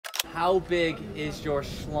How big is your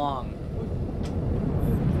schlong?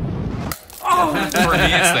 Oh! For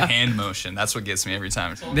me, it's the hand motion. That's what gets me every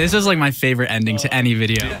time. This is like my favorite ending to any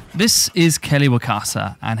video. This is Kelly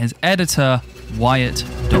Wakasa and his editor, Wyatt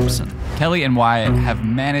Dobson. Kelly and Wyatt have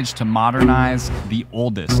managed to modernize the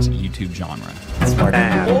oldest YouTube genre. Smart.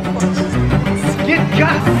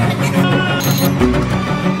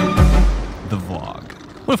 The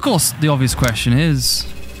vlog. Well, of course, the obvious question is,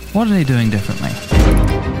 what are they doing differently?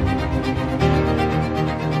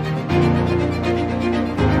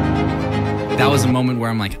 That was a moment where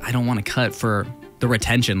I'm like, I don't want to cut for the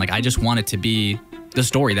retention. Like, I just want it to be the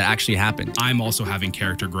story that actually happened. I'm also having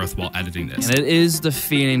character growth while editing this. And it is the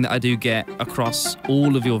feeling that I do get across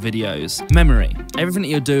all of your videos. Memory. Everything that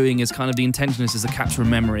you're doing is kind of the intention is to capture a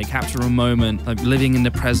memory, capture a moment, like living in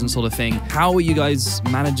the present sort of thing. How are you guys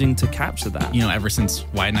managing to capture that? You know, ever since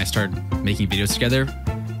Wyatt and I started making videos together,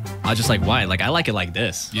 I was just like, Wyatt, like, I like it like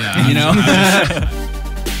this. Yeah. You know?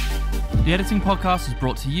 The Editing Podcast is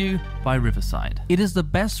brought to you by Riverside. It is the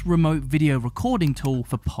best remote video recording tool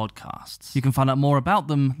for podcasts. You can find out more about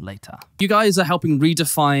them later. You guys are helping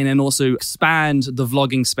redefine and also expand the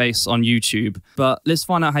vlogging space on YouTube. But let's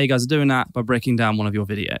find out how you guys are doing that by breaking down one of your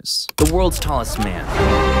videos. The world's tallest man.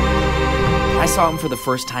 I saw him for the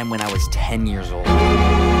first time when I was 10 years old.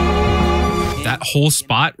 That whole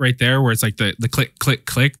spot right there where it's like the click, click,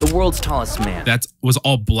 click. The world's tallest man. That was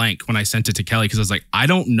all blank when I sent it to Kelly because I was like, I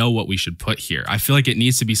don't know what we should put here. I feel like it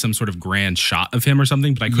needs to be some sort of grand shot of him or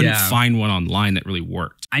something, but I couldn't find one online that really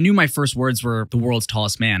worked. I knew my first words were the world's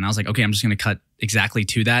tallest man. I was like, okay, I'm just going to cut exactly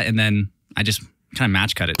to that. And then I just kind of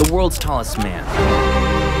match cut it. The world's tallest man.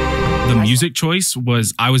 The music choice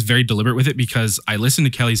was, I was very deliberate with it because I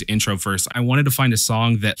listened to Kelly's intro first. I wanted to find a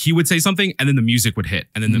song that he would say something and then the music would hit.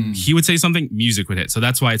 And then he would say something, music would hit. So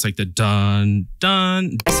that's why it's like the dun,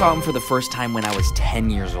 dun. I saw him for the first time when I was 10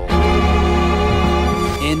 years old.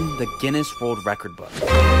 In the Guinness World Record book.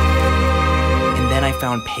 And then I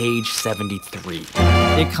found page 73.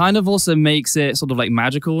 It kind of also makes it sort of like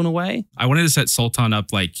magical in a way. I wanted to set Sultan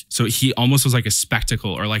up like, so he almost was like a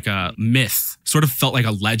spectacle or like a myth, sort of felt like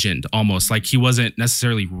a legend almost, like he wasn't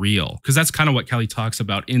necessarily real. Because that's kind of what Kelly talks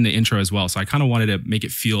about in the intro as well. So I kind of wanted to make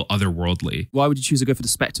it feel otherworldly. Why would you choose to go for the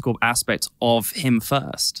spectacle aspect of him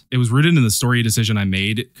first? It was rooted in the story decision I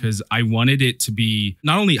made because I wanted it to be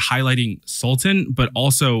not only highlighting Sultan, but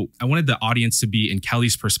also I wanted the audience to be in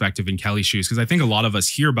Kelly's perspective, in Kelly's shoes. Because I think a lot of us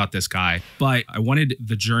hear about this guy, but I wanted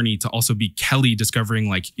the journey to also be Kelly discovering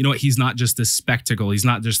like, you know what, he's not just this spectacle. He's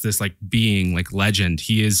not just this like being, like legend.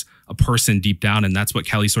 He is a person deep down. And that's what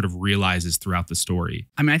Kelly sort of realizes throughout the story.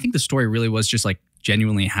 I mean, I think the story really was just like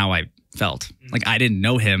genuinely how I felt. Like I didn't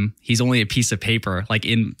know him. He's only a piece of paper, like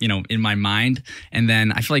in, you know, in my mind. And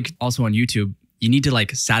then I feel like also on YouTube, you need to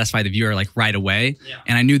like satisfy the viewer like right away. Yeah.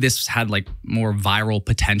 And I knew this had like more viral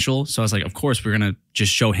potential. So I was like, of course, we're going to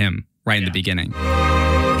just show him right in the beginning.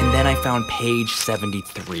 And then I found page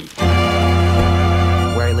 73,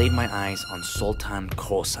 where I laid my eyes on Sultan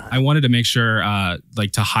Kosan. I wanted to make sure,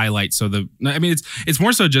 like, to highlight. So I mean, it's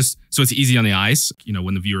more so just so it's easy on the eyes. You know,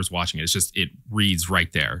 when the viewer's watching it, it's just it reads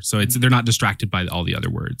right there. So they're not distracted by all the other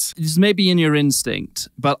words. This may be in your instinct,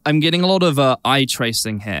 but I'm getting a lot of eye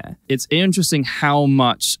tracing here. It's interesting how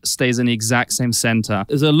much stays in the exact same center.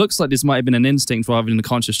 It looks like this might have been an instinct rather than a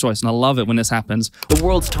conscious choice, and I love it when this happens. The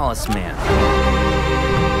world's tallest man.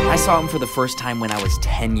 I saw him for the first time when I was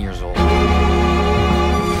 10 years old.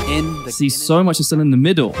 See, so much is still in the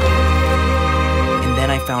middle. And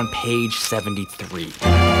then I found page 73,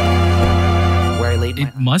 where I laid my eyes.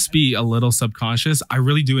 It must be a little subconscious. I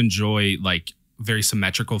really do enjoy like very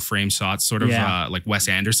symmetrical frame shots, sort of like Wes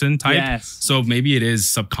Anderson type. Yes. So maybe it is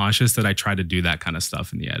subconscious that I try to do that kind of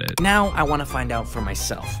stuff in the edit. Now I want to find out for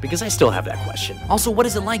myself, because I still have that question. Also, what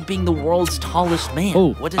is it like being the world's tallest man?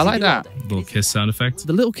 Oh, what does I he like do all that. day? Little kiss sound effect.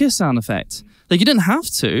 The little kiss sound effect. Like, you didn't have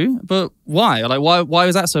to, but why? Like, why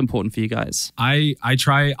was that so important for you guys?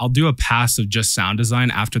 I'll do a pass of just sound design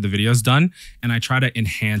after the video's done, and I try to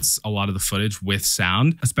enhance a lot of the footage with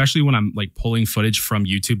sound, especially when I'm like pulling footage from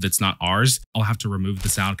YouTube that's not ours. I'll have to remove the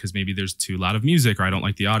sound because maybe there's too loud of music or I don't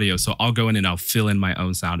like the audio. So I'll go in and I'll fill in my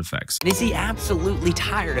own sound effects. Is he absolutely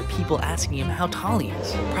tired of people asking him how tall he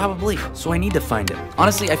is? Probably. So I need to find him.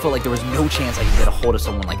 Honestly, I feel like there was no chance I could get a hold of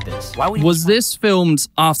someone like this. Why would he? Was this filmed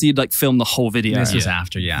after you'd like filmed the whole video? video. This was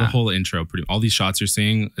after, The yeah. whole intro, all these shots you're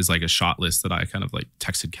seeing is like a shot list that I kind of like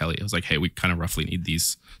texted Kelly. I was like, hey, we kind of roughly need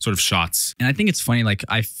these sort of shots. And I think it's funny, like,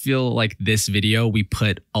 I feel like this video, we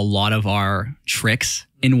put a lot of our tricks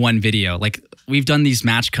in one video. Like, we've done these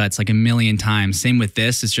match cuts like a million times. Same with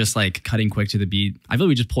this. It's just like cutting quick to the beat. I feel like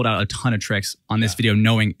we just pulled out a ton of tricks on this video,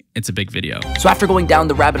 knowing it's a big video. So after going down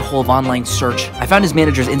the rabbit hole of online search, I found his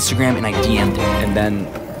manager's Instagram and I DM'd him. And then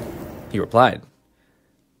he replied.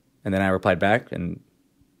 And then I replied back and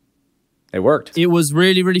it worked. It was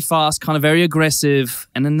really, really fast, kind of very aggressive,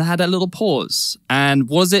 and then they had that little pause. And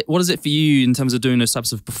what is it for you in terms of doing those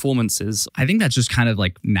types of performances? I think that's just kind of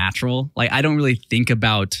like natural. Like, I don't really think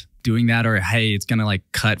about doing that or, hey, it's gonna like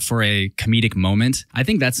cut for a comedic moment. I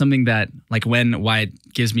think that's something that, like, when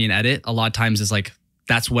Wyatt gives me an edit, a lot of times is like,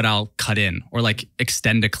 that's what I'll cut in or like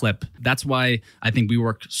extend a clip. That's why I think we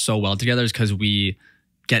work so well together, is because we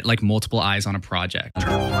get like multiple eyes on a project.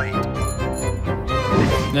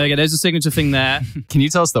 There you go. There's a signature thing there. Can you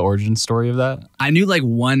tell us the origin story of that? I knew like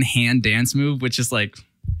one hand dance move, which is like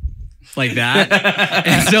that.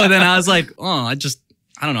 And so then I was like, oh, I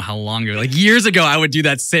don't know how long ago, like years ago, I would do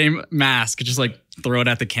that same mask, just like throw it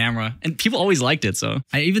at the camera. And people always liked it. So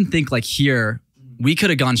I even think like here, we could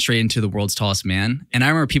have gone straight into the world's tallest man. And I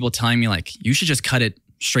remember people telling me like, you should just cut it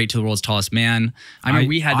straight to the world's tallest man. I remember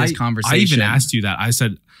we had this conversation. I even asked you that. I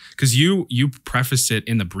said, because you prefaced it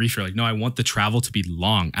in the brief. You're like, no, I want the travel to be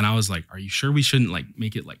long. And I was like, are you sure we shouldn't like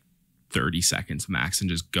make it like 30 seconds max and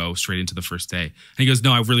just go straight into the first day? And he goes,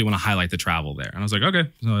 no, I really want to highlight the travel there. And I was like, okay.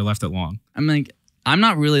 So I left it long. I'm like, I'm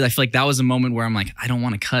not really, I feel like that was a moment where I'm like, I don't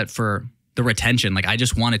want to cut for the retention. Like, I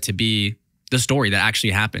just want it to be the story that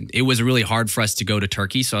actually happened. It was really hard for us to go to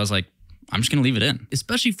Turkey. So I was like, I'm just going to leave it in.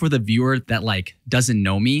 Especially for the viewer that like doesn't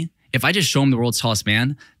know me. If I just show him the world's tallest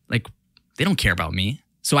man, like, they don't care about me.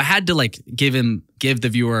 So I had to like give the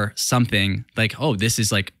viewer something like, oh, this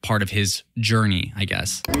is like part of his journey, I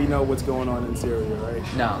guess. We know what's going on in Syria,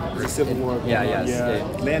 right? No. There's a civil war going on.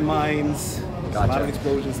 Landmines, a lot of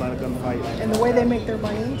explosions, a lot of gunfight. And the way they make their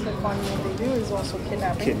money to fund what they do is also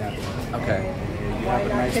kidnapping. Okay. Why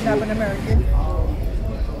not kidnap an American?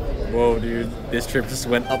 Whoa, dude. This trip just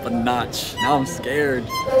went up a notch. Now I'm scared.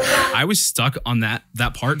 I was stuck on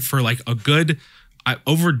that part for like a good...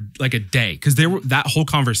 over like a day, because that whole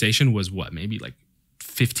conversation was what, maybe like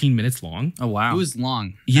 15 minutes long. Oh wow, it was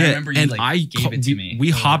long. Yeah, I remember you, and like, gave it to me.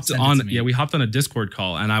 We hopped on. Yeah, we hopped on a Discord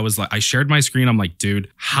call, and I was like, I shared my screen. I'm like, dude,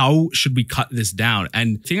 how should we cut this down?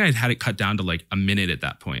 And I think I had it cut down to like a minute at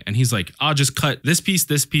that point. And he's like, I'll just cut this piece,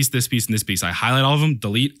 this piece, this piece, and this piece. I highlight all of them,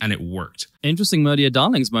 delete, and it worked. Interesting Murder Your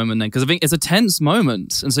Darlings moment then, because I think it's a tense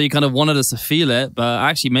moment, and so you kind of wanted us to feel it, but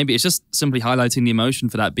actually maybe it's just simply highlighting the emotion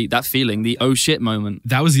for that beat, that feeling, the oh shit moment.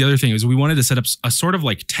 That was the other thing, is we wanted to set up a sort of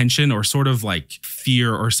like tension or sort of like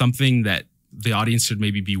fear or something that the audience should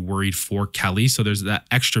maybe be worried for Kelly. So there's that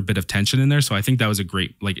extra bit of tension in there. So I think that was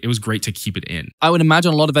it was great to keep it in. I would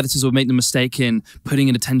imagine a lot of editors would make the mistake in putting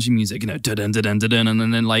in attention music, you know, dun dun dun dun dun,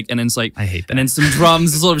 and then it's like, I hate that. And then some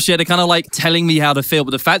drums and sort of shit. They're kind of like telling me how to feel.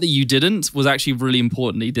 But the fact that you didn't was actually really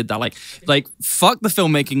important that you did that. Like fuck the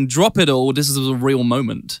filmmaking, drop it all. This is a real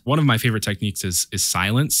moment. One of my favorite techniques is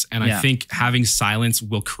silence. And I think having silence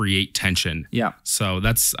will create tension. Yeah. So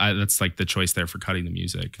that's like the choice there for cutting the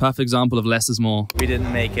music. Perfect example of less is more. We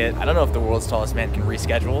didn't make it. I don't know if the world's tallest man can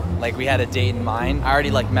reschedule. Like, we had a date in mind. I already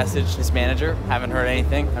like messaged his manager, haven't heard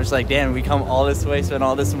anything. I'm just like, damn, we come all this way, spent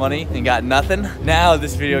all this money and got nothing. Now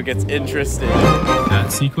this video gets interesting.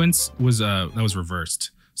 That sequence was that was reversed.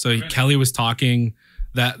 So Kelly was talking.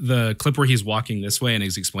 That the clip where he's walking this way and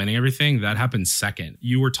he's explaining everything, that happened second.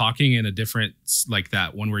 You were talking in a different, like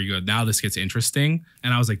that one where you go, now this gets interesting.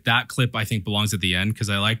 And I was like, that clip I think belongs at the end, because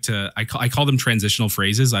I call them transitional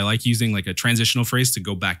phrases. I like using like a transitional phrase to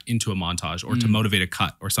go back into a montage or to motivate a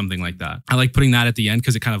cut or something like that. I like putting that at the end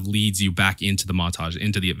because it kind of leads you back into the montage,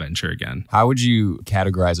 into the adventure again. How would you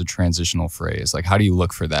categorize a transitional phrase? Like, how do you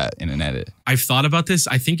look for that in an edit? I've thought about this.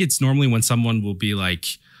 I think it's normally when someone will be like,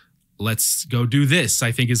 let's go do this,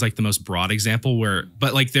 I think is like the most broad example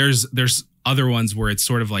but like there's other ones where it's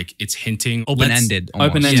sort of like it's hinting. Open-ended.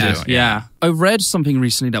 Yeah. I read something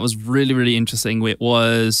recently that was really, really interesting. It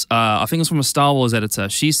was, I think it was from a Star Wars editor.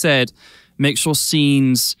 She said, make sure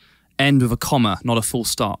scenes end with a comma, not a full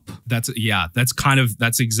stop. That's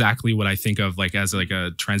exactly what I think of like as like a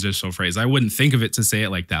transitional phrase. I wouldn't think of it to say it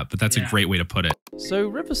like that, but that's a great way to put it. So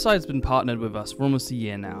Riverside's been partnered with us for almost a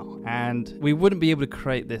year now, and we wouldn't be able to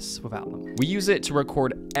create this without them. We use it to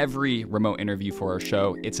record every remote interview for our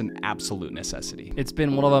show. It's an absolute necessity. It's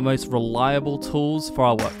been one of our most reliable tools for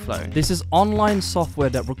our workflow. This is online software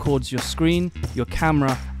that records your screen, your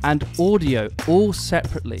camera, and audio all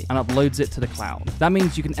separately and uploads it to the cloud. That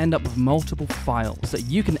means you can end up with multiple files that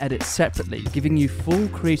you can edit separately, giving you full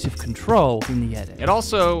creative control in the edit. It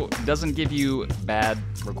also doesn't give you bad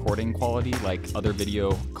recording quality like other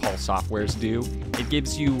video call softwares do. It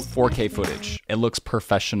gives you 4K footage. It looks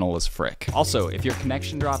professional as frick. Also, if your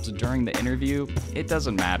connection drops during the interview, it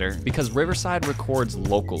doesn't matter because Riverside records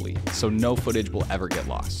locally, so no footage will ever get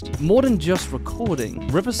lost. More than just recording,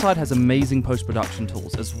 Riverside has amazing post-production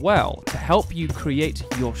tools as well to help you create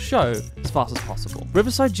your show as fast as possible.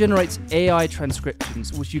 Riverside generates AI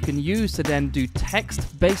transcriptions, which you can use to then do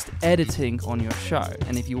text-based editing on your show.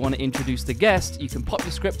 And if you want to introduce the guest, you can pop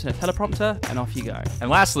your script in a teleprompter and off you go. And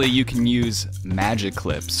lastly, you can use magic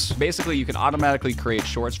clips. Basically, you can automatically create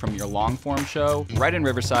shorts from your long-form show right in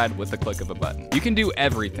Riverside with the click of a button. You can do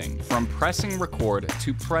everything from pressing record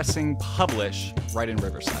to pressing publish right in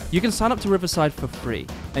Riverside. You can sign up to Riverside for free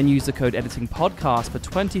and use the code editingpodcast for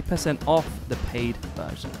 20% off the paid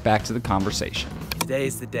version. Back to the conversation. Today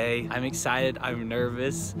is the day. I'm excited. I'm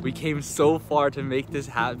nervous. We came so far to make this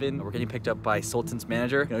happen. We're getting picked up by Sultan's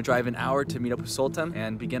manager. Gonna drive an hour to meet up with Sultan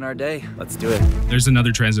and begin our day. Let's do it. There's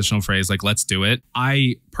another transitional phrase like let's do it.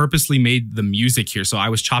 I purposely made the music here. So I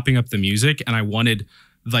was chopping up the music and I wanted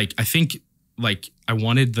I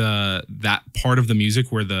wanted that part of the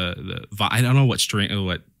music where I don't know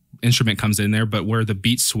what instrument comes in there, but where the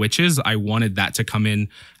beat switches, I wanted that to come in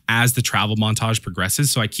as the travel montage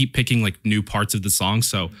progresses. So I keep picking like new parts of the song.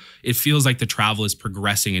 So it feels like the travel is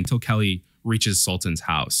progressing until Kelly reaches Sultan's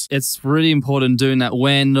house. It's really important doing that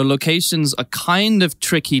when the locations are kind of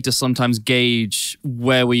tricky to sometimes gauge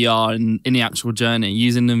where we are in the actual journey,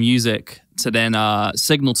 using the music to then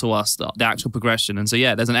signal to us the actual progression. And so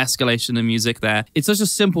yeah, there's an escalation in music there. It's such a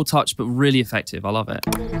simple touch, but really effective. I love it.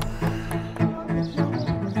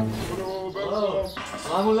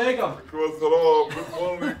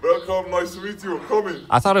 Welcome, nice to meet you. Come in.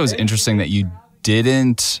 I thought it was interesting that you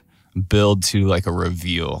didn't build to like a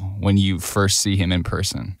reveal when you first see him in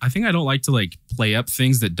person. I think I don't like to like play up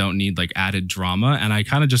things that don't need like added drama. And I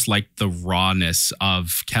kind of just like the rawness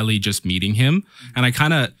of Kelly just meeting him. And I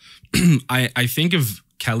kind of, I think of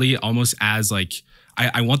Kelly almost as like,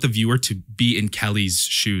 I want the viewer to be in Kelly's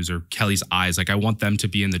shoes or Kelly's eyes. Like I want them to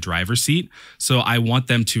be in the driver's seat. So I want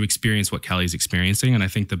them to experience what Kelly's experiencing. And I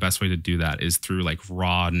think the best way to do that is through like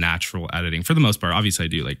raw, natural editing. For the most part, obviously I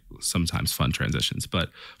do like sometimes fun transitions, but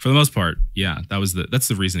for the most part, yeah, that's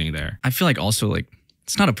the reasoning there. I feel like also like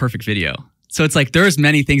it's not a perfect video. So it's like there's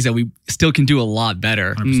many things that we still can do a lot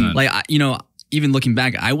better. 100%. Like, even looking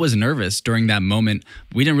back, I was nervous during that moment.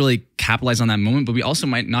 We didn't really capitalize on that moment, but we also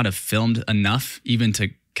might not have filmed enough even to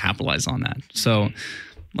capitalize on that. So,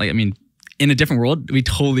 like, I mean, in a different world, we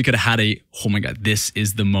totally could have had oh my God, this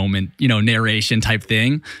is the moment, narration type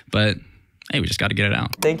thing. But hey, we just got to get it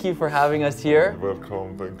out. Thank you for having us here.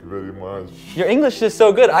 Welcome, thank you very much. Your English is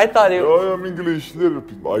so good. I thought it... I am English little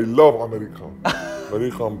people. I love America.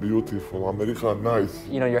 American beautiful, American nice.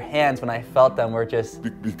 Your hands, when I felt them, were just...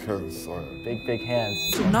 Big hands. Big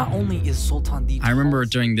hands. So not only is Sultan the... I remember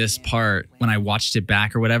during this part, when I watched it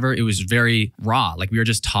back or whatever, it was very raw. Like we were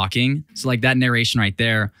just talking. So like that narration right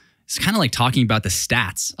there, it's kind of like talking about the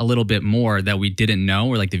stats a little bit more that we didn't know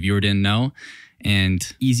or like the viewer didn't know. And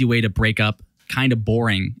easy way to break up kind of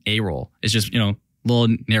boring A-roll is just,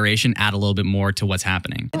 little narration, add a little bit more to what's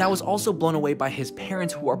happening. And I was also blown away by his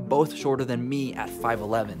parents, who are both shorter than me at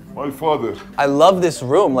 5'11". My father. I love this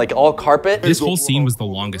room, like all carpet. This whole scene was the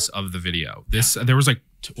longest of the video. There was like,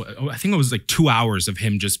 I think it was like 2 hours of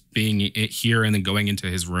him just being here and then going into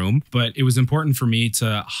his room. But it was important for me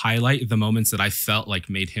to highlight the moments that I felt like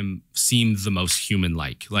made him seem the most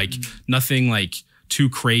human-like. Like nothing like too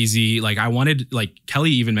crazy. Like I wanted, like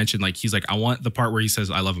Kelly even mentioned, like he's like, I want the part where he says,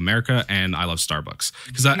 I love America and I love Starbucks.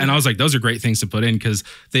 And I was like, those are great things to put in because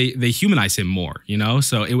they humanize him more,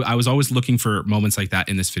 So I was always looking for moments like that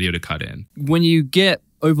in this video to cut in. When you get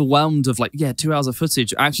overwhelmed of 2 hours of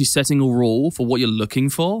footage, actually setting a rule for what you're looking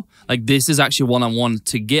for, like this is actually what I want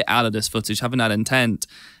to get out of this footage, having that intent,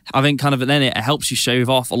 I think kind of then it helps you shave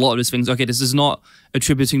off a lot of these things. Okay, this is not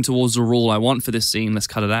attributing towards the rule I want for this scene, let's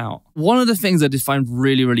cut it out. One of the things I did find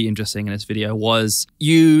really, really interesting in this video was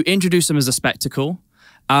you introduce them as a spectacle,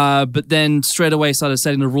 but then straight away started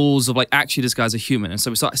setting the rules of actually this guy's a human. And so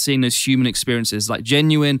we started seeing those human experiences,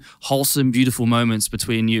 genuine, wholesome, beautiful moments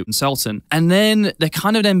between you and Sultan. And then they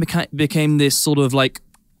kind of then became this sort of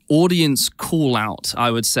audience call out, I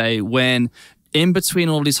would say, when in between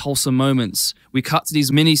all these wholesome moments, we cut to these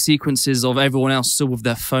mini sequences of everyone else still with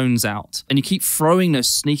their phones out. And you keep throwing those,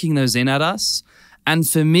 sneaking those in at us. And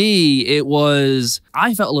for me,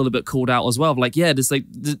 I felt a little bit called out as well. Like, yeah, this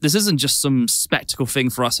isn't just some spectacle thing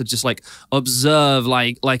for us to just like observe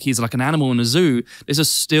like he's like an animal in a zoo. This is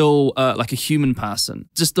still like a human person.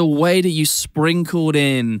 Just the way that you sprinkled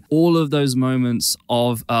in all of those moments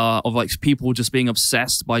of like people just being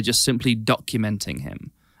obsessed by just simply documenting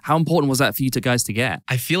him. How important was that for you guys to get?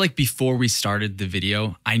 I feel like before we started the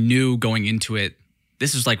video, I knew going into it,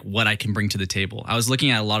 this is like what I can bring to the table. I was looking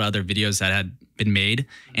at a lot of other videos that had been made,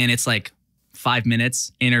 and it's like 5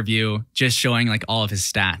 minutes interview just showing like all of his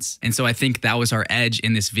stats. And so I think that was our edge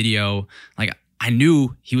in this video. Like, I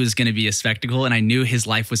knew he was going to be a spectacle, and I knew his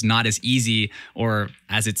life was not as easy or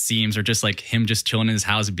as it seems, or just like him just chilling in his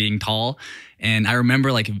house being tall. And I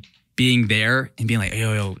remember like being there and being like,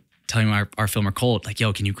 yo, telling our filmer Colt, like,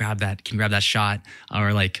 yo, can you grab that shot?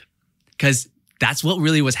 Or like, because that's what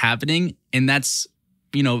really was happening. And that's,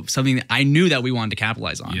 you know, something that I knew that we wanted to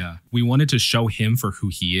capitalize on. Yeah. We wanted to show him for who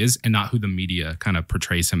he is and not who the media kind of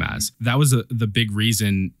portrays him as. That was the big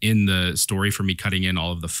reason in the story for me cutting in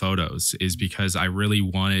all of the photos, is because I really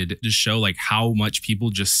wanted to show like how much people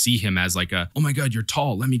just see him as like oh my God, you're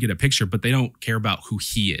tall, let me get a picture, but they don't care about who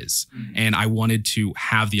he is. And I wanted to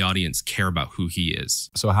have the audience care about who he is.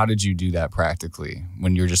 So how did you do that practically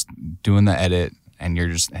when you're just doing the edit and you're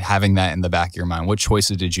just having that in the back of your mind? What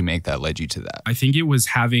choices did you make that led you to that? I think it was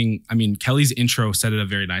Kelly's intro set it up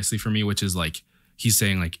very nicely for me, which is like, he's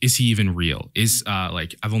saying like, is he even real? Is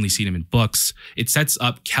like, I've only seen him in books. It sets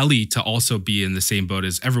up Kelly to also be in the same boat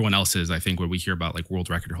as everyone else is. I think when we hear about like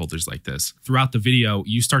world record holders like this, throughout the video,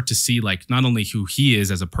 you start to see like not only who he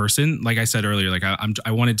is as a person, like I said earlier, like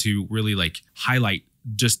I wanted to really like highlight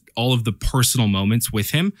just all of the personal moments with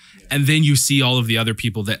him. And then you see all of the other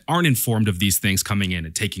people that aren't informed of these things coming in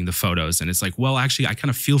and taking the photos. And it's like, well, actually, I kind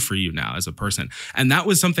of feel for you now as a person. And that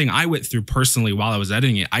was something I went through personally while I was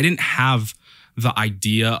editing it. I didn't have the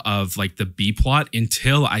idea of like the B plot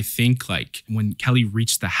until I think like when Kelly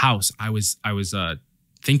reached the house, I was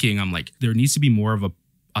thinking, I'm like, there needs to be more of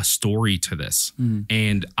a story to this.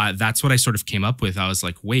 And that's what I sort of came up with. I was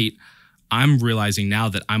like, wait, I'm realizing now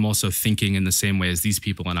that I'm also thinking in the same way as these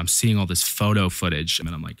people, and I'm seeing all this photo footage, and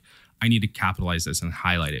I'm like, I need to capitalize this and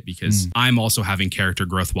highlight it, because I'm also having character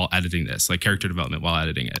growth while editing this, like character development while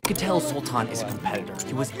editing it. I could tell Sultan is a competitor.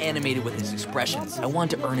 He was animated with his expressions. I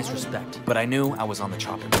wanted to earn his respect, but I knew I was on the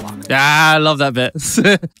chopping block. Ah, I love that bit.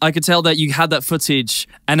 I could tell that you had that footage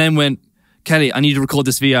and then went, Kelly, I need to record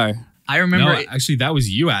this video. I remember. No, actually, that was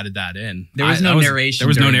you added that in. There was no narration. There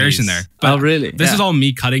was no narration there. But really? This is all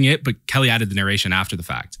me cutting it, but Kelly added the narration after the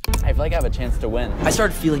fact. I feel like I have a chance to win. I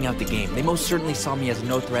started feeling out the game. They most certainly saw me as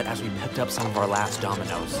no threat as we picked up some of our last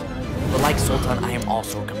dominoes. But like Sultan, I am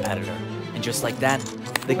also a competitor. And just like that,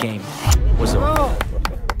 the game was over.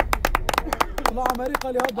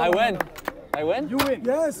 I win. I win? You win.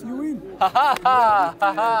 Yes, you win.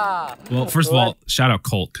 Well, first of all, shout out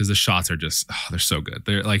Colt, because the shots are just, they're so good.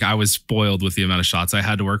 They're like, I was spoiled with the amount of shots I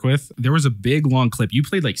had to work with. There was a big long clip. You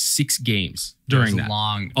played like 6 games during that.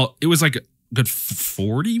 Long. Oh, it was like a good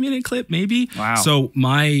 40-minute clip, maybe. Wow. So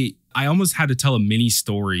I almost had to tell a mini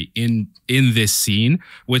story in this scene,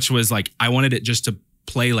 which was like, I wanted it just to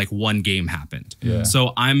play like one game happened. Yeah.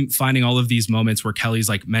 So I'm finding all of these moments where Kelly's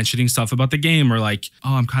like mentioning stuff about the game, or like,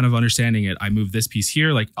 oh, I'm kind of understanding it. I moved this piece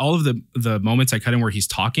here. Like all of the moments I cut in where he's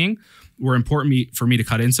talking were important for me to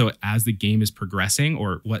cut in. So as the game is progressing,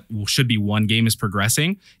 or what should be one game is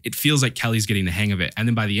progressing, it feels like Kelly's getting the hang of it. And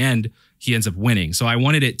then by the end, he ends up winning. So I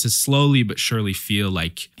wanted it to slowly but surely feel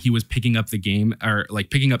like he was picking up the game, or like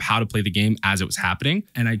picking up how to play the game as it was happening.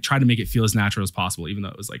 And I tried to make it feel as natural as possible, even though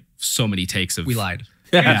it was like so many takes of... We lied.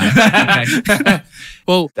 Yeah.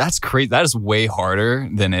 Well, that's crazy. That is way harder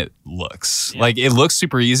than it looks. Yeah. Like it looks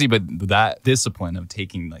super easy, but that discipline of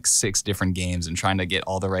taking like 6 different games and trying to get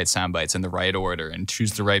all the right sound bites in the right order and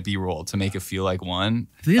choose the right B-roll to make it feel like one.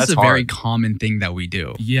 This is a very common thing that we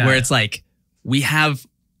do. Yeah. Where it's like, we have,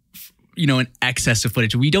 you know, an excess of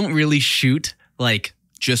footage. We don't really shoot like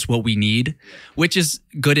just what we need, which is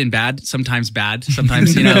good and bad. Sometimes bad.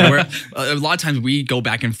 Sometimes, you know, a lot of times we go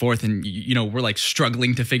back and forth, and you know, we're like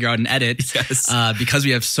struggling to figure out an edit because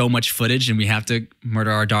we have so much footage and we have to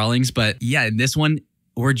murder our darlings. But yeah, in this one,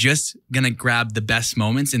 we're just gonna grab the best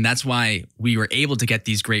moments, and that's why we were able to get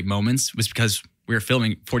these great moments, was because we were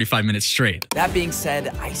filming 45 minutes straight. That being said,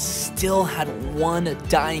 I still had one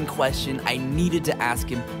dying question I needed to ask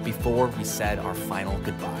him before we said our final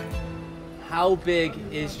goodbye. How big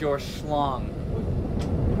is your schlong?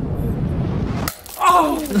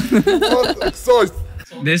 Oh!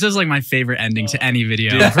 This is like my favorite ending to any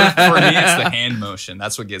video. Dude, for me, it's the hand motion.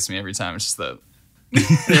 That's what gets me every time. It's just the...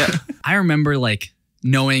 I remember like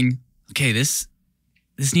knowing, okay, this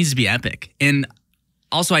this needs to be epic. And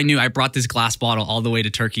also, I knew I brought this glass bottle all the way to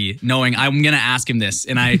Turkey, knowing I'm going to ask him this.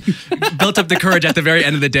 And I built up the courage at the very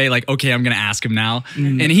end of the day, like, okay, I'm going to ask him now.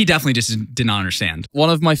 And he definitely just did not understand. One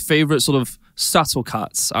of my favorite sort of subtle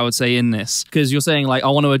cuts, I would say, in this, because you're saying, like, I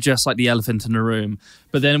want to adjust like the elephant in the room.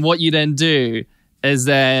 But then what you then do is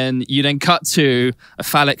then you then cut to a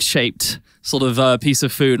phallic shaped sort of piece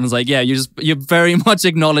of food, and it's like, yeah, you're very much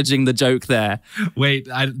acknowledging the joke there. Wait,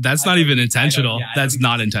 that's not even intentional. Yeah, that's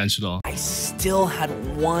not intentional. I still had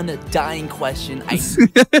one dying question.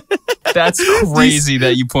 That's crazy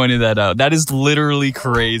that you pointed that out. That is literally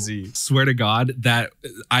crazy. Swear to God that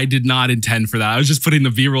I did not intend for that. I was just putting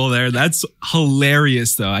the B-roll there. That's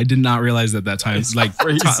hilarious, though. I did not realize that time. It's like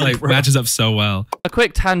matches up so well. A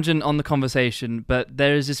quick tangent on the conversation, but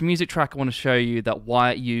there is this music track I want to show you that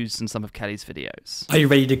Wyatt used in some of Kelly's videos. Are you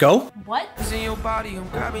ready to go? What?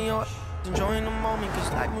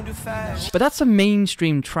 But that's a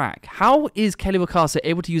mainstream track. How is Kelly Wakasa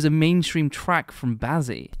able to use a mainstream track from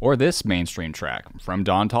Bazzy? Or this mainstream track from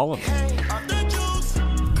Don Tolliver.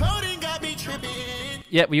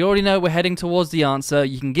 Yeah, we already know we're heading towards the answer.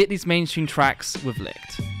 You can get these mainstream tracks with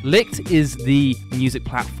AllttA. AllttA is the music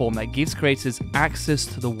platform that gives creators access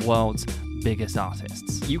to the world's biggest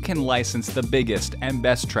artists. You can license the biggest and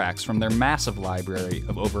best tracks from their massive library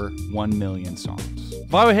of over 1 million songs.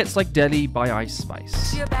 Viral hits like Deli by Ice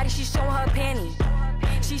Spice. She a baddie, she showing her panty.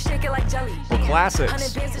 She shake it like jelly. Or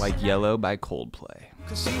classics like Yellow by Coldplay.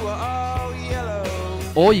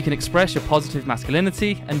 Or you can express your positive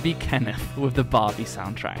masculinity and be Kenneth with the Barbie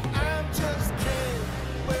soundtrack.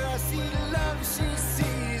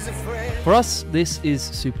 For us, this is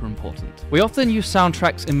super important. We often use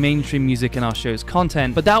soundtracks and mainstream music in our show's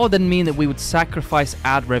content, but that would then mean that we would sacrifice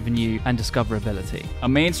ad revenue and discoverability. A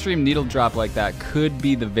mainstream needle drop like that could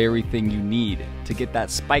be the very thing you need to get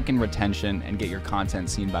that spike in retention and get your content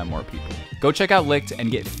seen by more people. Go check out AllttA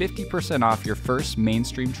and get 50% off your first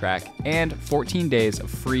mainstream track and 14 days of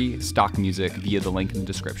free stock music via the link in the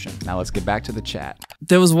description. Now let's get back to the chat.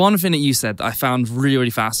 There was one thing that you said that I found really, really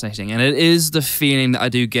fascinating, and it is the feeling that I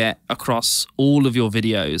do get across all of your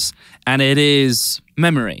videos, and it is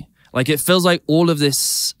memory. Like, it feels like all of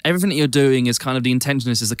this, everything that you're doing is kind of, the intention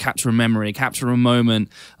is to capture a memory, capture a moment,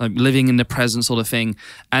 like living in the present sort of thing.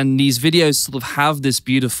 And these videos sort of have this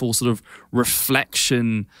beautiful sort of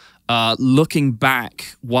reflection, looking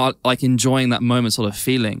back while like enjoying that moment sort of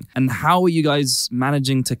feeling. And how are you guys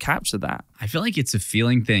managing to capture that? I feel like it's a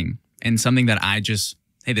feeling thing and something that I just,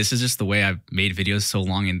 hey, this is just the way I've made videos so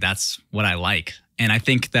long, and that's what I like. And I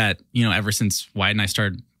think that, you know, ever since Wyatt and I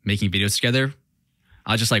started making videos together,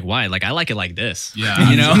 I was just like, why? Like, I like it like this. Yeah.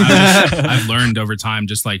 You know? I've learned over time,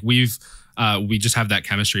 just like we just have that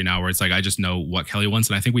chemistry now where it's like, I just know what Kelly wants.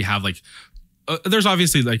 And I think we have like, there's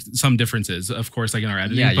obviously like some differences, of course, like in our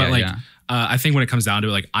editing, I think when it comes down to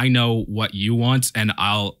it, like, I know what you want, and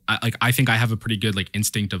I think I have a pretty good like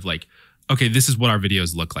instinct of like, okay, this is what our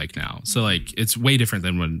videos look like now. So like, it's way different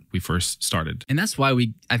than when we first started. And that's why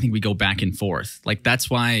I think we go back and forth. Like, that's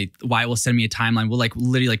why will send me a timeline. We'll like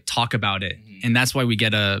literally like talk about it. And that's why we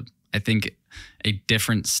get I think a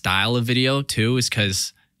different style of video too, is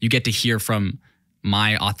because you get to hear from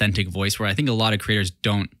my authentic voice, where I think a lot of creators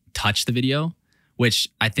don't touch the video, which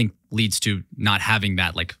I think leads to not having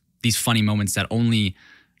that, like these funny moments that only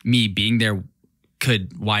me being there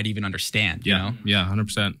could Wyatt even understand, you know? Yeah,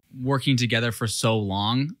 100%. Working together for so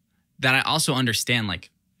long that I also understand,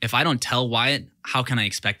 like, if I don't tell Wyatt, how can I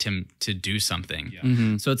expect him to do something?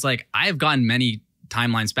 Yeah. So it's like, I have gotten many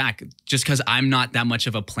timelines back just because I'm not that much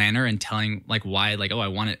of a planner and telling like Wyatt, like, oh, I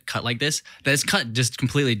want it cut like this. That is cut just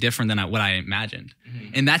completely different than what I imagined.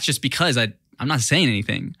 And that's just because I'm not saying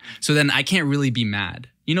anything. So then I can't really be mad.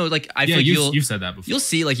 You know, like, I feel like you've said that before. You'll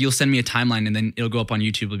see, like, you'll send me a timeline and then it'll go up on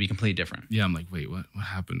YouTube. It'll be completely different. Yeah, I'm like, wait, what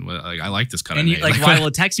happened? Like, I like this cut. And like, Wyatt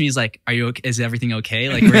will text me. He's like, "Are you okay? Is everything okay?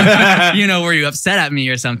 Like, were you upset at me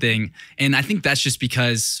or something?" And I think that's just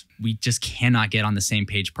because we just cannot get on the same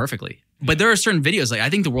page perfectly. But there are certain videos, like, I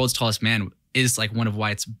think The World's Tallest Man is like one of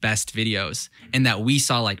Wyatt's best videos, and that we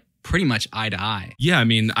saw like pretty much eye to eye. Yeah, I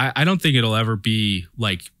mean, I don't think it'll ever be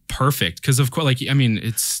like perfect, because of course, like, I mean,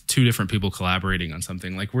 it's two different people collaborating on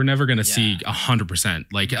something. Like, we're never gonna see 100%.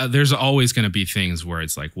 Like, there's always gonna be things where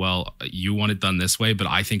it's like, well, you want it done this way, but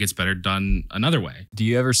I think it's better done another way. Do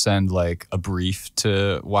you ever send like a brief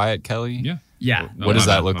to Wyatt, Kelly? Yeah. Yeah. What does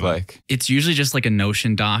that look like? It's usually just like a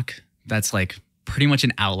Notion doc that's like pretty much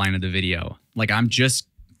an outline of the video. Like, I'm just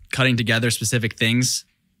cutting together specific things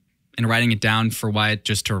and writing it down for Wyatt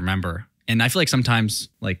just to remember. And I feel like sometimes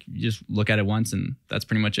like you just look at it once and that's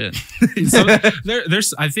pretty much it. So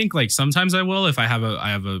there's I think like sometimes I will if I have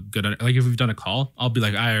a good, like if we've done a call, I'll be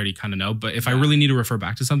like, I already kind of know. But if I really need to refer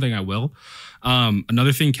back to something, I will.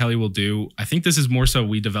 Another thing Kelly will do, I think this is more so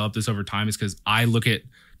we developed this over time, is because I look at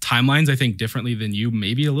timelines, I think, differently than you,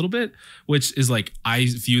 maybe a little bit, which is like, I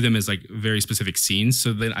view them as like very specific scenes.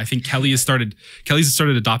 So then I think Kelly's started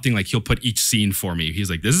adopting, like, he'll put each scene for me. He's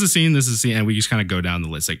like, this is a scene, this is a scene. And we just kind of go down the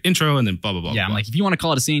list, like intro and then blah, blah, blah. Yeah, blah. I'm like, if you want to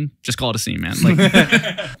call it a scene, just call it a scene, man.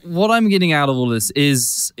 Like, what I'm getting out of all this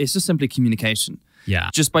is it's just simply communication. Yeah.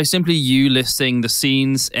 Just by simply you listing the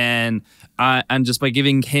scenes and just by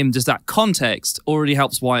giving him just that context already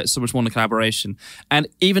helps Wyatt so much more in the collaboration. And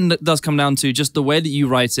even it does come down to just the way that you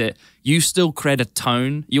write it, you still create a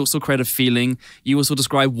tone, you also create a feeling, you also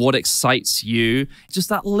describe what excites you. Just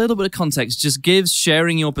that little bit of context just gives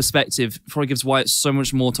sharing your perspective, probably gives Wyatt so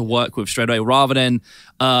much more to work with straight away, rather than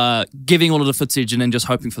giving all of the footage and then just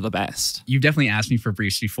hoping for the best. You've definitely asked me for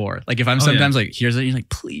briefs before. Like if I'm sometimes like, here's it, you're like,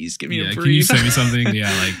 please give me a brief. Can you send me something? Yeah,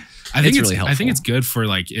 like I think it's really helpful. I think it's good for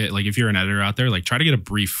like if you're an editor out there, like try to get a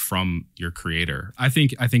brief from your creator. I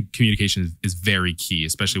think communication is very key,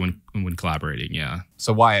 especially when collaborating. Yeah.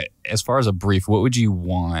 So Wyatt, as far as a brief, what would you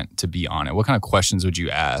want to be on it? What kind of questions would you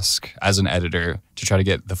ask as an editor to try to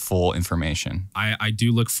get the full information? I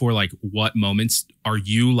do look for like, what moments are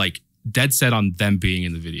you like dead set on them being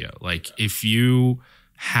in the video? Like if you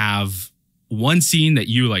have one scene that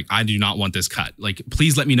you like, I do not want this cut, like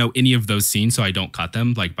please let me know any of those scenes so I don't cut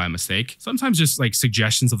them like by mistake. Sometimes just like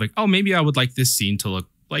suggestions of like, oh, maybe I would like this scene to look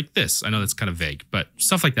like this. I know that's kind of vague, but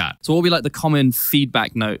stuff like that. So what would be like the common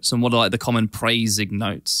feedback notes and what are like the common praising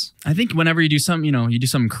notes? I think whenever you do something, you do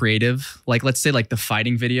something creative, like let's say like the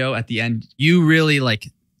fighting video at the end, you really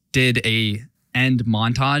like did a end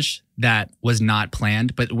montage that was not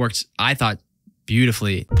planned, but it worked, I thought,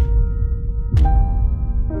 beautifully.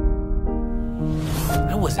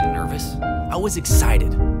 I wasn't nervous. I was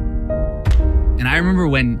excited. And I remember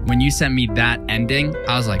when you sent me that ending,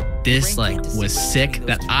 I was like, this like was sick,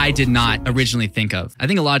 that I did not originally think of. I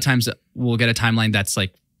think a lot of times we'll get a timeline that's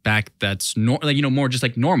like that's more just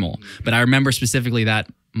like normal. But I remember specifically that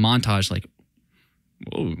montage, like,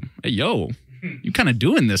 whoa, hey, yo, you kind of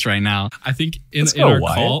doing this right now. I think in our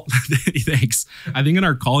call, thanks. I think in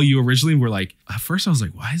our call, you originally were like, at first I was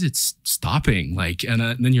like, why is it stopping? Like, and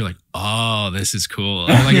then you're like, oh, this is cool.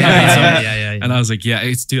 I was like, yeah. And I was like, yeah,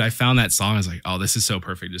 dude, I found that song. I was like, oh, this is so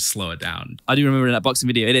perfect. Just slow it down. I do remember in that boxing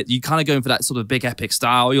video, you kind of going for that sort of big epic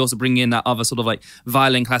style. You also bring in that other sort of like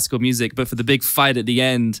violin classical music, but for the big fight at the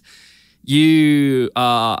end,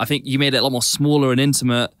 I think you made it a lot more smaller and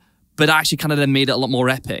intimate, but actually kind of then made it a lot more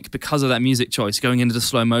epic because of that music choice going into the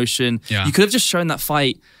slow motion. Yeah. You could have just shown that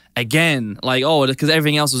fight again, like, oh, because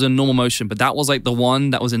everything else was in normal motion, but that was like the one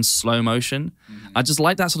that was in slow motion. I just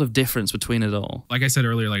like that sort of difference between it all. Like I said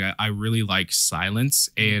earlier, like I really like silence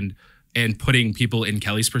and putting people in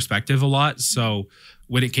Kelly's perspective a lot. So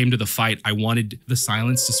when it came to the fight, I wanted the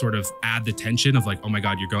silence to sort of add the tension of like, oh my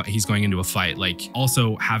God, he's going into a fight. Like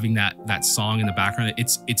also having that song in the background,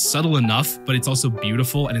 it's subtle enough, but it's also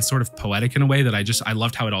beautiful and it's sort of poetic in a way that I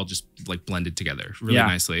loved how it all just like blended together really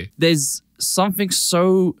nicely. There's something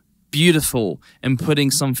so beautiful in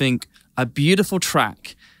putting a beautiful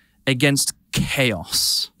track against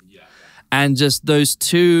chaos. And just those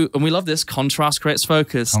two, and we love this, contrast creates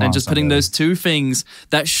focus, and just putting those two things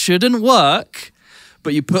that shouldn't work,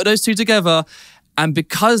 but you put those two together, and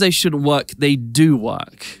because they shouldn't work, they do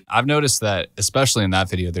work. I've noticed that, especially in that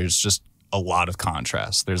video, there's just a lot of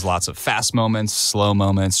contrast. There's lots of fast moments, slow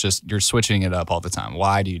moments, just you're switching it up all the time.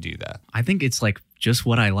 Why do you do that? I think it's like just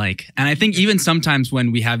what I like. And I think even sometimes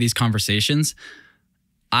when we have these conversations,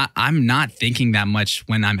 I'm not thinking that much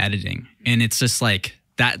when I'm editing. And it's just like,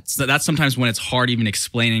 that's sometimes when it's hard even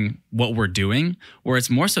explaining what we're doing, or it's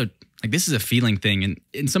more so like this is a feeling thing.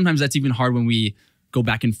 And sometimes that's even hard when we go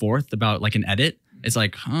back and forth about like an edit. It's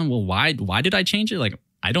like, well, why did I change it? Like,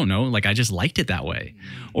 I don't know. Like, I just liked it that way.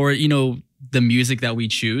 Or, the music that we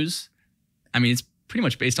choose. I mean, it's pretty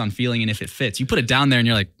much based on feeling and if it fits. You put it down there and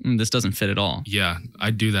you're like, this doesn't fit at all. Yeah,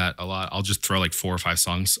 I do that a lot. I'll just throw like 4 or 5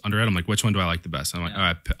 songs under it. I'm like, which one do I like the best? I'm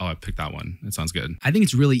like, I'll pick that one. It sounds good. I think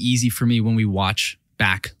it's really easy for me when we watch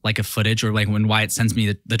back like a footage, or like when Wyatt sends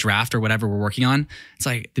me the draft or whatever we're working on. It's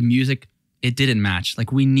like the music, it didn't match.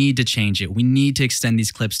 Like we need to change it. We need to extend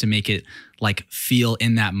these clips to make it like feel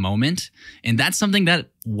in that moment. And that's something that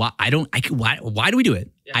why do we do it?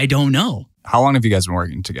 Yeah. I don't know. How long have you guys been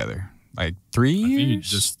working together? Like 3 years? I think you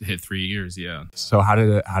just hit 3 years, yeah. So how did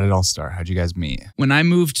it all start? How'd you guys meet? When I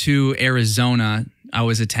moved to Arizona, I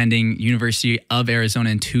was attending University of Arizona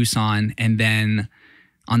in Tucson, and then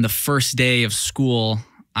on the first day of school,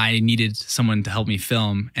 I needed someone to help me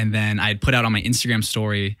film. And then I had put out on my Instagram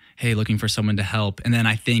story, hey, looking for someone to help. And then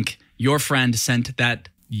I think your friend sent that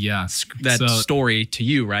story to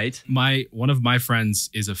you, right? One of my friends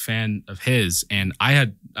is a fan of his, and I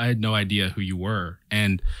had no idea who you were.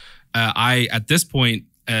 And at this point,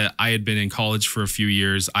 I had been in college for a few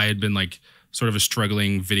years. I had been like sort of a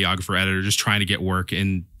struggling videographer editor, just trying to get work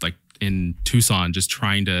in Tucson, just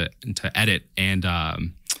trying to edit and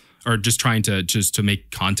or just trying to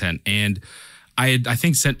make content. And I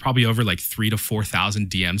think sent probably over like 3,000 to 4,000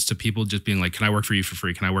 DMs to people just being like, can I work for you for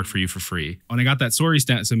free? Can I work for you for free? When I got that story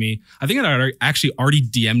sent to me, I think I actually already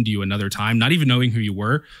DM'd you another time, not even knowing who you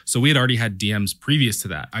were. So we had already had DMs previous to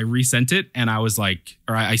that. I resent it and I was like,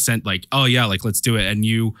 or I sent like, oh yeah, like let's do it. And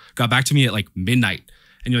you got back to me at like midnight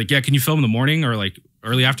and you're like, yeah, can you film in the morning or like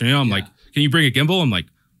early afternoon? I'm like, can you bring a gimbal? I'm like,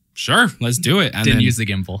 sure, let's do it. And didn't use the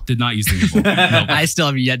gimbal. Did not use the gimbal. Nope. I still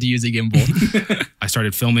have yet to use a gimbal. I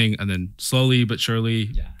started filming and then slowly but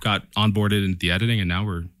surely got onboarded into the editing, and now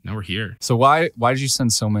we're here. So why did you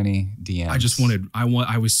send so many DMs?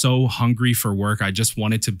 I was so hungry for work. I just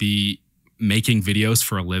wanted to be making videos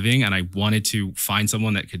for a living, and I wanted to find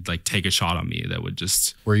someone that could like take a shot on me that would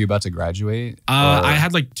just. Were you about to graduate? I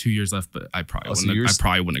had like 2 years left, but I probably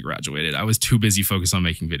wouldn't have graduated. I was too busy focused on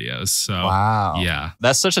making videos. So wow. Yeah.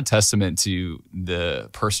 That's such a testament to the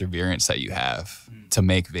perseverance that you have to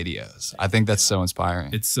make videos. I think that's so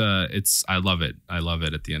inspiring. It's I love it. I love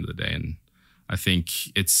it at the end of the day. And I think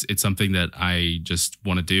it's something that I just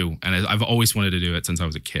want to do, and I've always wanted to do it since I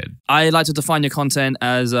was a kid. I like to define your content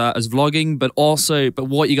as vlogging, but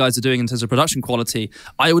what you guys are doing in terms of production quality,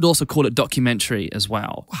 I would also call it documentary as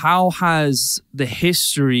well. How has the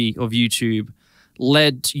history of YouTube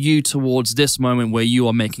led you towards this moment where you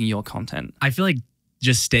are making your content? I feel like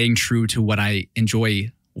just staying true to what I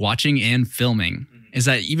enjoy watching and filming. Is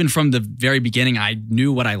that even from the very beginning, I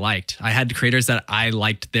knew what I liked. I had creators that I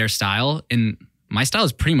liked their style, and my style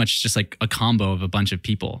is pretty much just like a combo of a bunch of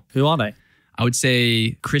people. Who are they? I would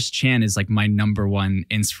say Chris Chan is like my #1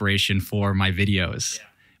 inspiration for my videos,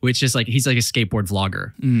 which is like, he's like a skateboard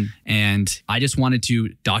vlogger. And I just wanted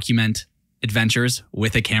to document adventures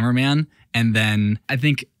with a cameraman. And then I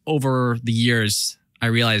think over the years, I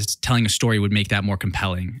realized telling a story would make that more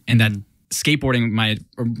compelling, and that skateboarding, my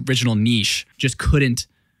original niche, just couldn't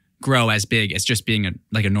grow as big as just being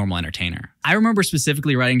a normal entertainer. I remember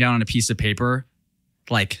specifically writing down on a piece of paper,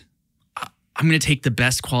 like, I'm going to take the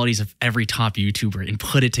best qualities of every top YouTuber and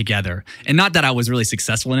put it together. And not that I was really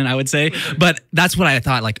successful in it, I would say, but that's what I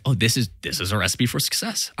thought, like, oh, this is a recipe for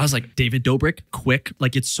success. I was like, David Dobrik, quick,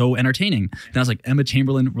 like it's so entertaining. Then I was like, Emma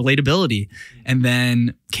Chamberlain, relatability. And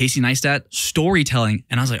then Casey Neistat, storytelling.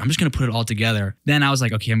 And I was like, I'm just going to put it all together. Then I was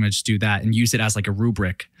like, okay, I'm going to just do that and use it as like a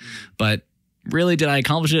rubric. But really, did I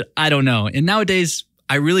accomplish it? I don't know. And nowadays,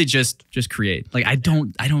 I really just create. Like I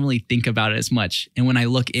don't really think about it as much. And when I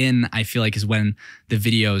look in, I feel like is when the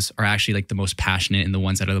videos are actually like the most passionate and the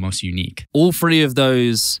ones that are the most unique. All three of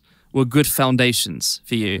those were good foundations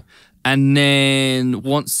for you. And then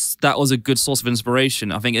once that was a good source of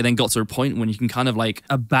inspiration, I think it then got to a point when you can kind of like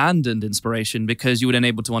abandon inspiration because you were then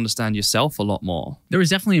able to understand yourself a lot more. There was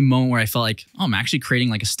definitely a moment where I felt like, oh, I'm actually creating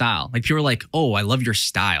like a style. Like people were like, oh, I love your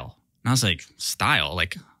style. And I was like, style?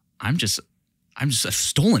 Like I'm just a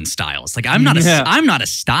stolen style. It's like I'm not a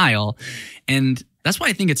style. And that's why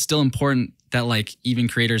I think it's still important that like even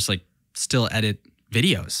creators like still edit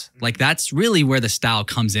videos. Like that's really where the style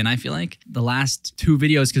comes in, I feel like. The last 2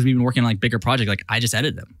 videos, because we've been working on like bigger projects, like I just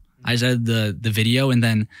edited them. I just edited the video, and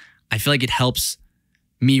then I feel like it helps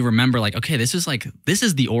me remember like, okay, this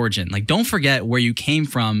is the origin. Like don't forget where you came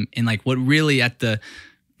from, and like what really at the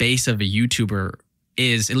base of a YouTuber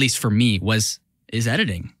is, at least for me, is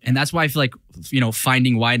editing. And that's why I feel like,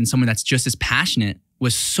 finding Wyatt and someone that's just as passionate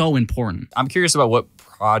was so important. I'm curious about what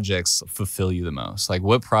projects fulfill you the most. Like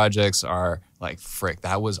what projects are like, frick,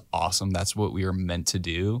 that was awesome. That's what we were meant to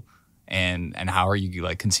do. And how are you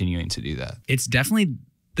like continuing to do that? It's definitely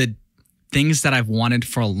the things that I've wanted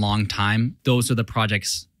for a long time. Those are the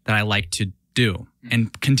projects that I like to do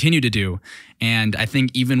and continue to do. And I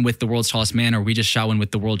think even with The World's Tallest Man, or we just shot one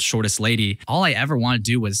with The World's Shortest Lady, all I ever wanted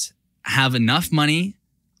to do was have enough money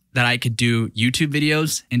that I could do YouTube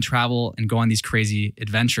videos and travel and go on these crazy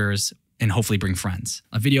adventures and hopefully bring friends.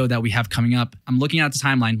 A video that we have coming up, I'm looking at the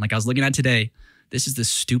timeline, like I was looking at today. This is the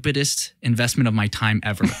stupidest investment of my time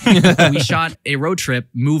ever. We shot a road trip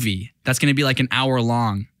movie that's going to be like an hour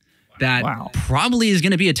long that probably is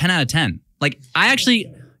going to be a 10 out of 10. Like I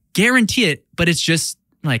actually guarantee it, but it's just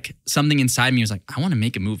like something inside me was like, I want to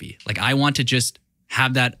make a movie. Like I want to just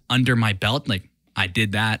have that under my belt. Like I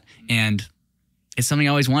did that, and it's something I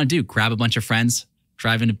always want to do. Grab a bunch of friends,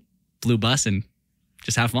 drive in a blue bus, and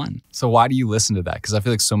just have fun. So why do you listen to that? Because I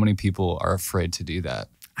feel like so many people are afraid to do that.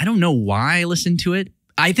 I don't know why I listen to it.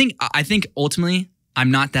 I think ultimately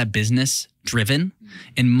I'm not that business driven,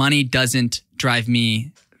 and money doesn't drive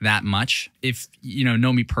me that much. If you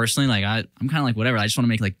know me personally, like I'm kind of like whatever. I just want to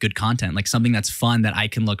make like good content, like something that's fun that I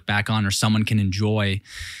can look back on or someone can enjoy,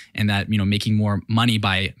 and that making more money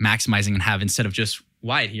by maximizing and have instead of just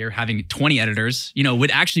Wyatt here having 20 editors, would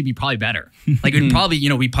actually be probably better. Like it would probably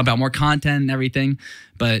we pump out more content and everything,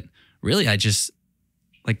 but really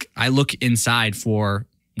I look inside for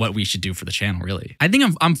what we should do for the channel. Really, I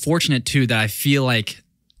think I'm fortunate too that I feel like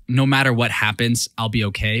no matter what happens, I'll be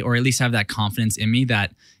okay, or at least have that confidence in me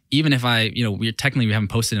that even if we haven't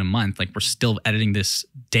posted in a month, like we're still editing this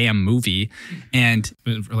damn movie, and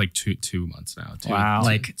for like two months now. Wow.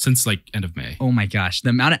 Like since like end of May. Oh my gosh. The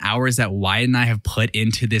amount of hours that Wyatt and I have put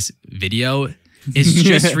into this video is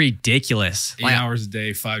just ridiculous. 8 hours a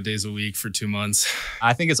day, 5 days a week for 2 months.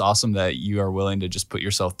 I think it's awesome that you are willing to just put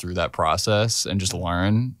yourself through that process and just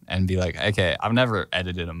learn and be like, okay, I've never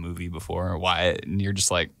edited a movie before, Wyatt, and you're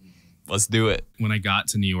just like, let's do it. When I got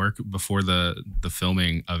to New York before the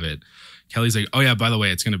filming of it, Kelly's like, oh yeah, by the way,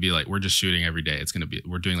 it's gonna be like we're just shooting every day.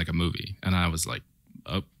 We're doing like a movie, and I was like,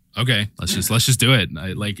 oh, okay, let's just do it.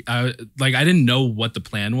 I didn't know what the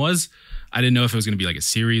plan was. I didn't know if it was gonna be like a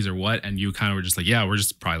series or what. And you kind of were just like, yeah, we're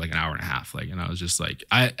just probably like an hour and a half. And I was just like,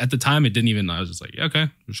 at the time it didn't even. I was just like, yeah, okay,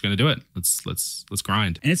 we're just gonna do it. Let's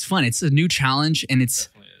grind. And it's fun. It's a new challenge, and it's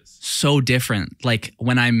so different. Like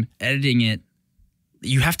when I'm editing it,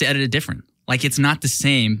 you have to edit it different. Like it's not the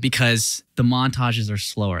same because the montages are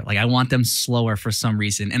slower. Like I want them slower for some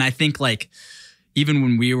reason. And I think like even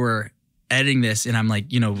when we were editing this and I'm like,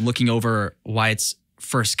 looking over Wyatt's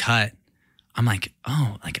first cut, I'm like,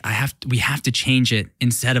 oh, like we have to change it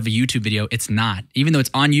instead of a YouTube video. It's not. Even though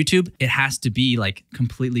it's on YouTube, it has to be like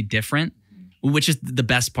completely different, which is the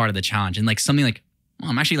best part of the challenge. And like something like,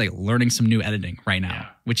 I'm actually like learning some new editing right now,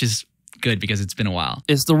 which is good because it's been a while.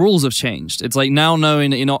 It's the rules have changed. It's like now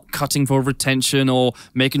knowing that you're not cutting for retention or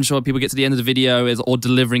making sure people get to the end of the video or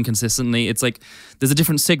delivering consistently. It's like there's a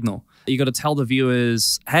different signal. You got to tell the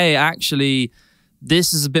viewers, hey, actually,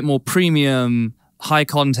 this is a bit more premium, high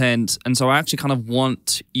content, and so I actually kind of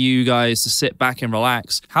want you guys to sit back and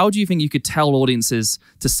relax. How do you think you could tell audiences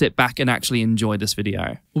to sit back and actually enjoy this video?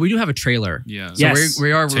 Well, we do have a trailer. Yeah. So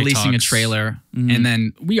we are releasing a trailer, and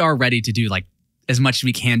then we are ready to do like as much as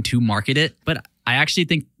we can to market it. But I actually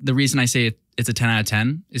think the reason I say it's a 10 out of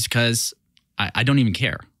 10 is because I don't even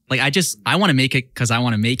care. Like I want to make it because I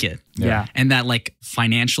want to make it. Yeah. And that like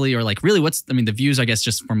financially or like really the views, I guess,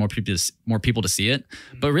 just for more people to see it.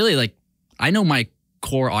 But really like I know my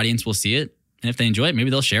core audience will see it. And if they enjoy it, maybe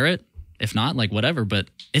they'll share it. If not, like whatever. But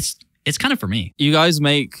it's kind of for me. You guys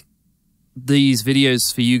make these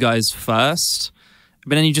videos for you guys first,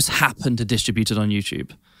 but then you just happen to distribute it on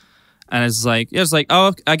YouTube. And it's like,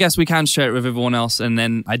 oh, I guess we can share it with everyone else. And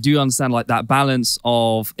then I do understand like that balance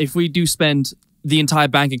of if we do spend the entire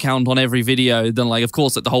bank account on every video, then like, of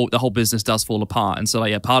course, like the whole business does fall apart. And so like,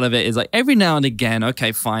 yeah, part of it is like every now and again,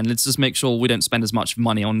 okay, fine, let's just make sure we don't spend as much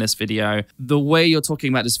money on this video. The way you're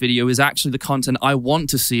talking about this video is actually the content I want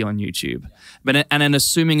to see on YouTube. And then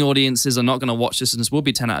assuming audiences are not going to watch this and this will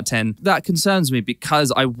be 10 out of 10, that concerns me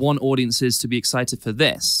because I want audiences to be excited for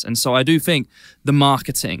this. And so I do think the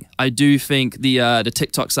marketing, I do think the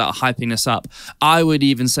TikToks that are hyping this up, I would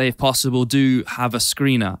even say if possible, do have a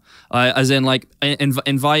screener, as in like,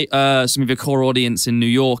 invite some of your core audience in New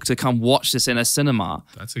York to come watch this in a cinema.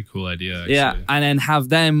 That's a cool idea, actually. Yeah, and then have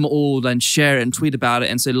them all then share it and tweet about it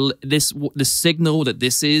and say the signal that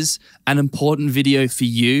this is an important video for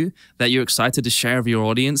you that you're excited to share with your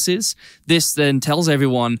audiences. This then tells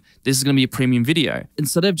everyone this is going to be a premium video.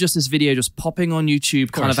 Instead of just this video just popping on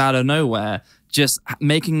YouTube kind of out of nowhere, just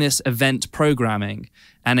making this event programming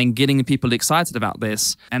and then getting people excited about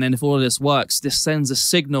this. And then if all of this works, this sends a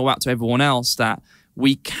signal out to everyone else that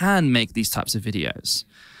we can make these types of videos.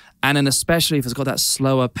 And then especially if it's got that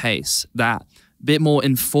slower pace, that bit more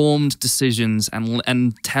informed decisions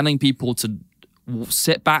and telling people to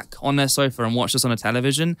sit back on their sofa and watch this on a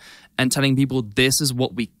television and telling people this is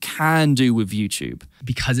what we can do with YouTube.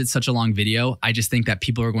 Because it's such a long video, I just think that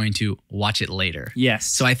people are going to watch it later. Yes.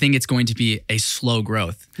 So I think it's going to be a slow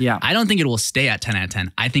growth. Yeah. I don't think it will stay at 10 out of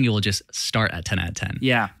 10. I think it will just start at 10 out of 10.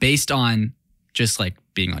 Yeah. Based on just like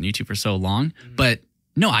being on YouTube for so long. But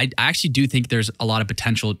no, I actually do think there's a lot of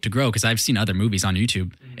potential to grow because I've seen other movies on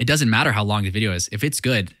YouTube. It doesn't matter how long the video is. If it's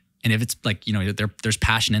good, and if it's like, there's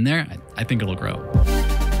passion in there, I think it'll grow.